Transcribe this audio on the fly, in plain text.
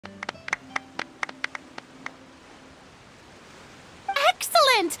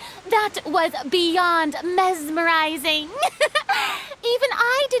moment. That was beyond mesmerizing. Even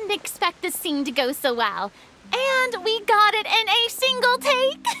I didn't expect the scene to go so well. And we got it in a single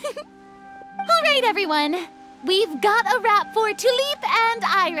take. All right, everyone. We've got a wrap for Tulip and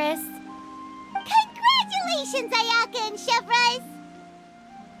Iris. Congratulations, Ayaka and Chevres!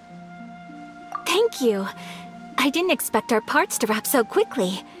 Thank you. I didn't expect our parts to wrap so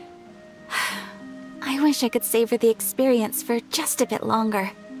quickly. I wish I could savor the experience for just a bit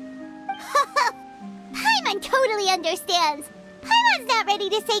longer. Paimon totally understands. Paimon's not ready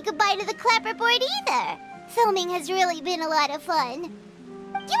to say goodbye to the clapperboard either. Filming has really been a lot of fun. You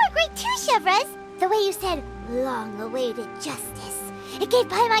were great too, Chevres. The way you said, long-awaited justice. It gave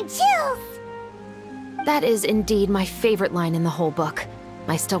Paimon chills. That is indeed my favorite line in the whole book.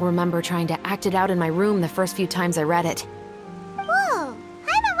 I still remember trying to act it out in my room the first few times I read it. Whoa,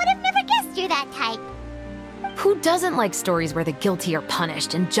 Paimon would have never guessed you're that type. Who doesn't like stories where the guilty are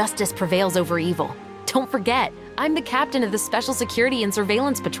punished and justice prevails over evil? Don't forget, I'm the captain of the Special Security and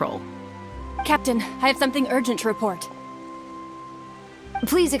Surveillance Patrol. Captain, I have something urgent to report.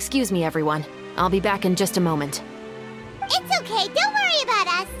 Please excuse me, everyone. I'll be back in just a moment. It's okay, don't worry about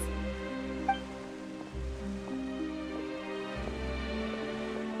us.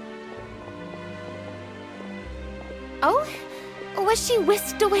 Oh? Was she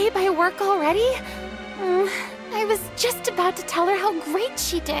whisked away by work already? I was just about to tell her how great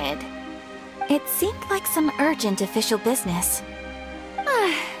she did. It seemed like some urgent official business.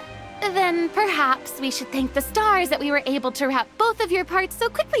 Then perhaps we should thank the stars that we were able to wrap both of your parts so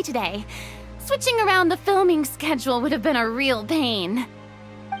quickly today. Switching around the filming schedule would have been a real pain.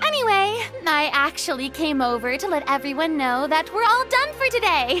 Anyway, I actually came over to let everyone know that we're all done for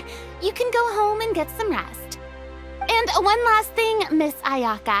today. You can go home and get some rest. And one last thing, Miss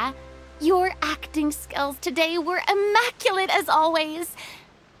Ayaka. Your acting skills today were immaculate as always.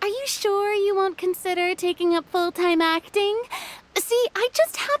 Are you sure you won't consider taking up full-time acting? See, I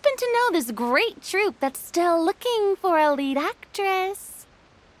just happen to know this great troupe that's still looking for a lead actress.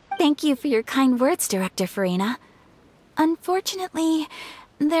 Thank you for your kind words, Director Furina. Unfortunately,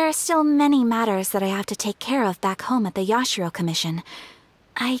 there are still many matters that I have to take care of back home at the Yashiro Commission.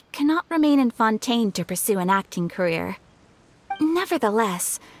 I cannot remain in Fontaine to pursue an acting career.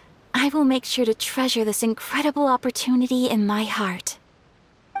 Nevertheless, I will make sure to treasure this incredible opportunity in my heart.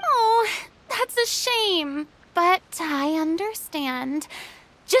 Oh, that's a shame. But I understand.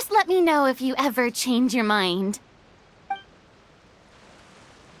 Just let me know if you ever change your mind.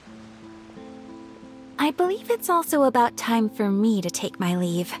 I believe it's also about time for me to take my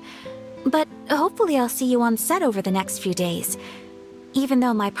leave. But hopefully I'll see you on set over the next few days. Even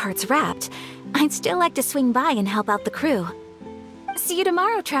though my part's wrapped, I'd still like to swing by and help out the crew. See you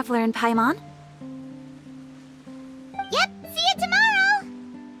tomorrow, Traveler and Paimon.